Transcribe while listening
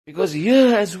Because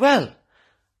here as well,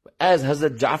 as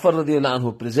Hazrat Ja'far radiallahu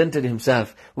anhu presented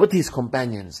himself with his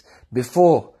companions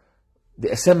before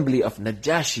the assembly of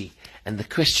Najashi, and the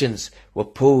questions were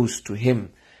posed to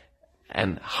him,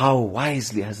 and how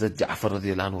wisely Hazrat Ja'far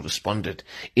radiallahu anhu responded,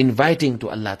 inviting to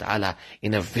Allah Ta'ala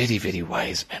in a very, very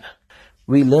wise manner.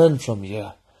 We learn from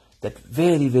here that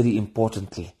very, very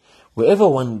importantly, wherever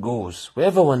one goes,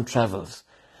 wherever one travels,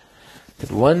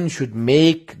 that one should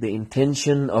make the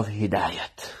intention of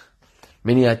hidayat.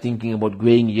 Many are thinking about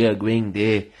going here, going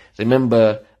there.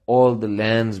 Remember, all the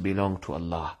lands belong to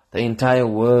Allah. The entire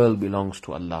world belongs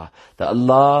to Allah. The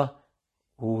Allah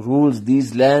who rules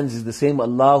these lands is the same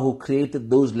Allah who created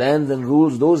those lands and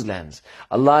rules those lands.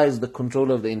 Allah is the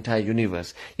controller of the entire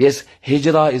universe. Yes,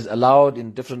 hijrah is allowed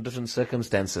in different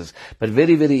circumstances. But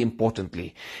very, very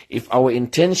importantly, if our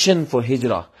intention for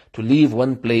hijrah, to leave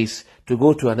one place, to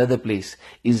go to another place,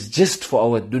 is just for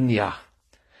our dunya,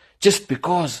 just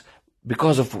because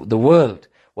of the world,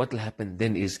 what will happen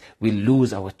then is we'll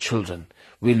lose our children,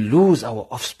 we'll lose our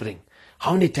offspring.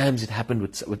 How many times it happened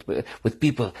with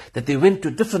people that they went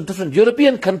to different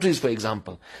European countries, for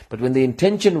example, but when the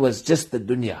intention was just the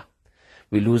dunya,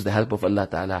 we lose the help of Allah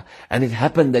Ta'ala. And it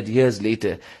happened that years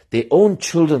later, their own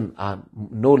children are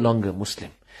no longer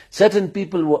Muslim. Certain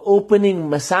people were opening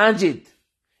masajid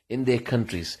in their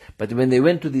countries, but when they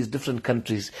went to these different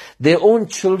countries, their own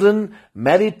children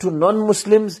married to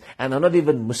non-Muslims and are not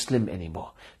even Muslim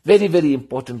anymore. Very, very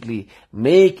importantly,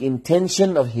 make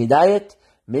intention of hidayat,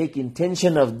 make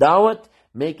intention of da'wat,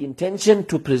 make intention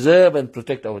to preserve and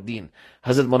protect our deen.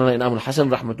 Hazrat Maulana Inam al-Hasan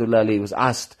rahmatullah alayhi was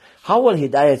asked, how will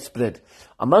hidayat spread?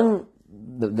 Among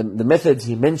the methods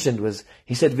he mentioned was,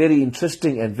 he said, very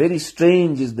interesting and very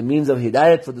strange is the means of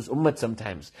hidayat for this ummah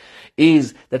sometimes,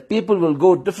 is that people will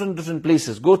go different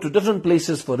places, go to different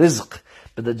places for rizq,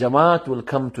 but the Jamaat will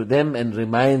come to them and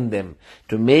remind them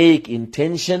to make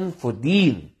intention for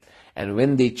deen. And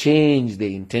when they change their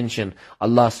intention,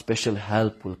 Allah's special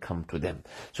help will come to them.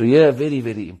 So here, very,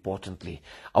 very importantly,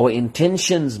 our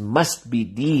intentions must be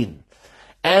deen.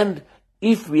 And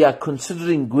if we are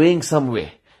considering going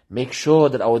somewhere, make sure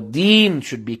that our deen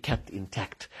should be kept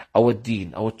intact. Our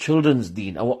deen, our children's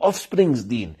deen, our offspring's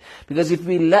deen. Because if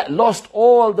we lost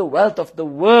all the wealth of the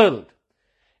world,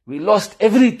 we lost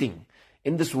everything.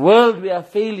 In this world we are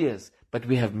failures, but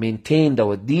we have maintained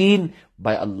our deen.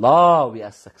 By Allah, we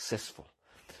are successful.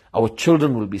 Our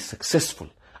children will be successful.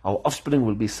 Our offspring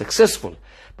will be successful.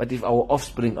 But if our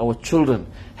offspring, our children,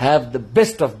 have the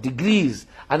best of degrees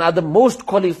and are the most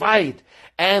qualified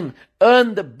and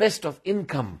earn the best of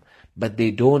income, but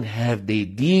they don't have their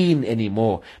deen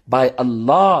anymore, by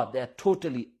Allah, they are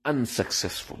totally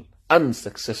unsuccessful.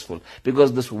 Unsuccessful.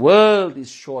 Because this world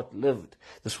is short-lived.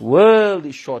 This world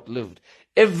is short-lived.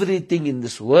 Everything in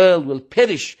this world will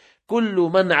perish. كل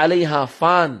من عليها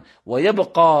فان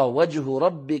ويبقى وجه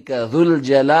ربك ذو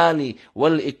الجلال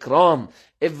والإكرام.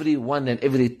 Everyone and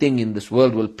everything in this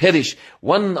world will perish.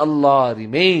 One Allah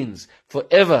remains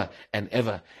forever and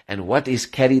ever. And what is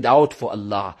carried out for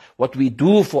Allah, what we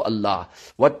do for Allah,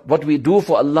 what we do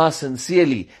for Allah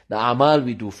sincerely, the amal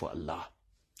we do for Allah,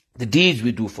 the deeds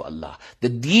we do for Allah, the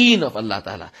deen of Allah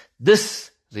Ta'ala,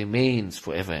 this remains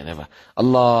forever and ever.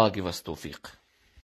 Allah give us tawfiq.